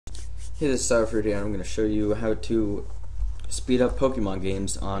Hey, this is Saab here, and I'm going to show you how to speed up Pokemon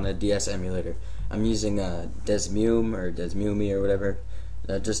games on a DS emulator. I'm using Desmume or Desmumi or whatever,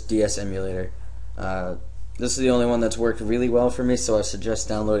 just DS emulator. This is the only one that's worked really well for me, so I suggest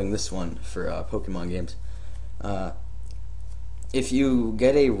downloading this one for Pokemon games. If you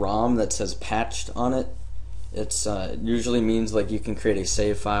get a ROM that says patched on it, it's usually means like you can create a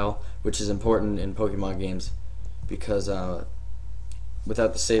save file, which is important in Pokemon games because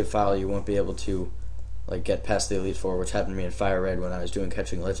without the save file you won't be able to like get past the Elite Four, which happened to me in Fire Red when I was doing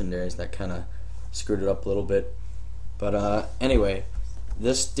catching legendaries. That kind of screwed it up a little bit. But anyway,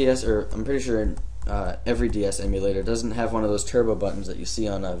 this DS, or I'm pretty sure every DS emulator doesn't have one of those turbo buttons that you see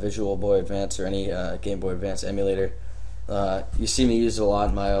on Visual Boy Advance or any Game Boy Advance emulator. You see me use it a lot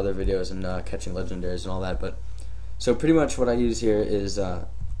in my other videos and catching legendaries and all that. But so pretty much what I use here is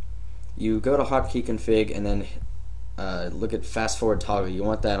you go to hotkey config and then look at fast forward toggle. You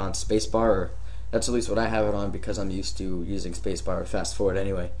want that on spacebar, or that's at least what I have it on because I'm used to using spacebar or fast forward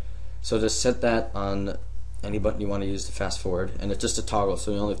anyway. So just set that on any button you want to use to fast forward, and it's just a toggle, so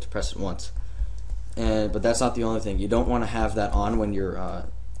you only have to press it once. But that's not the only thing. You don't want to have that on when you're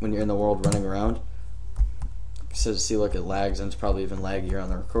in the world running around. So see, look, it lags, and it's probably even laggier on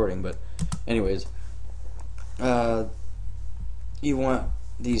the recording. But anyways, you want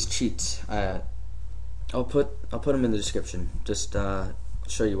these cheats. I'll put them in the description. Just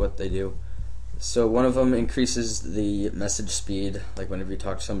show you what they do. So one of them increases the message speed, like whenever you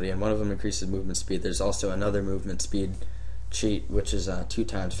talk to somebody, and one of them increases movement speed. There's also another movement speed cheat, which is 2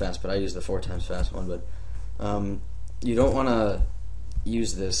 times fast, but I use the 4 times fast one. But you don't want to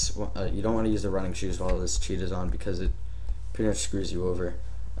use this. You don't want to use the running shoes while this cheat is on because it pretty much screws you over.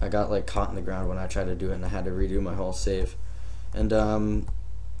 I got like caught in the ground when I tried to do it, and I had to redo my whole save. And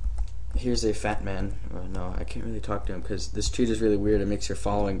here's a fat man. No, I can't really talk to him because this cheat is really weird. It makes your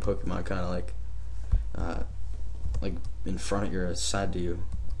following Pokemon kind of like in front of your side to you,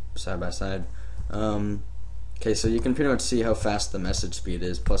 side by side. Okay, so you can pretty much see how fast the message speed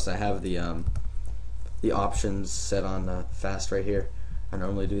is. Plus, I have the options set on fast right here. I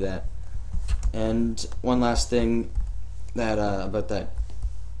normally do that. And one last thing that about that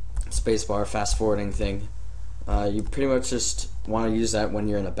spacebar fast forwarding thing. You pretty much just want to use that when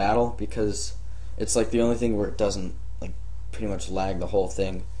you're in a battle because it's like the only thing where it doesn't like pretty much lag the whole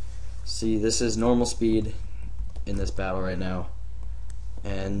thing. See, this is normal speed in this battle right now,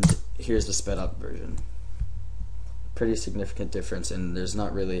 and here's the sped up version. Pretty significant difference, and there's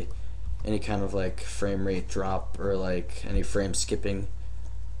not really any kind of like frame rate drop or like any frame skipping,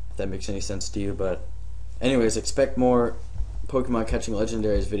 if that makes any sense to you. But anyways, expect more Pokemon catching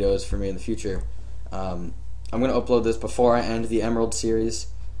legendaries videos for me in the future. I'm going to upload this before I end the Emerald series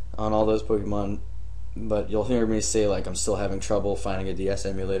on all those Pokemon, but you'll hear me say like I'm still having trouble finding a DS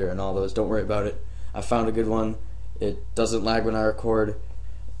emulator and all those. Don't worry about it. I found a good one. It doesn't lag when I record,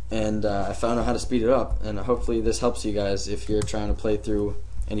 and I found out how to speed it up, and hopefully this helps you guys if you're trying to play through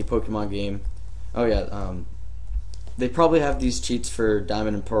any Pokemon game. Oh yeah, they probably have these cheats for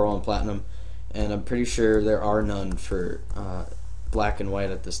Diamond and Pearl and Platinum, and I'm pretty sure there are none for Black and White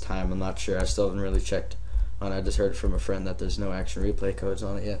at this time. I'm not sure. I still haven't really checked. And I just heard from a friend that there's no action replay codes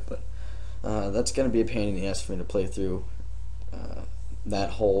on it yet, but that's going to be a pain in the ass for me to play through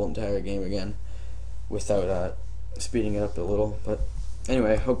that whole entire game again without speeding it up a little. But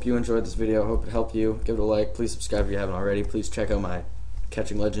anyway, hope you enjoyed this video. Hope it helped you. Give it a like. Please subscribe if you haven't already. Please check out my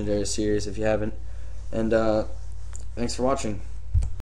Catching Legendaries series if you haven't. And thanks for watching.